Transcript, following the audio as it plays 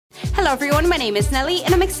Hello everyone, my name is Nelly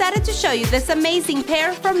and I'm excited to show you this amazing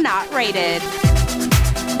pair from Not Rated.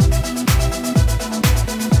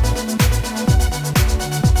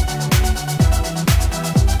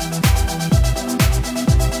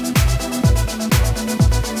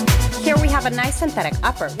 Here we have a nice synthetic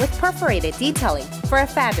upper with perforated detailing for a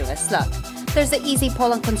fabulous look. There's an easy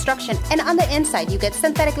pull-on construction, and on the inside you get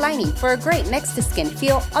synthetic lining for a great next-to-skin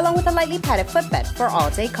feel, along with a lightly padded footbed for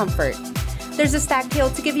all-day comfort. There's a stacked heel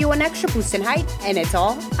to give you an extra boost in height, and it's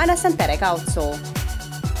all on a synthetic outsole.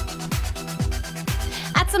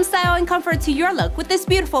 Add some style and comfort to your look with this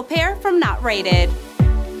beautiful pair from Not Rated.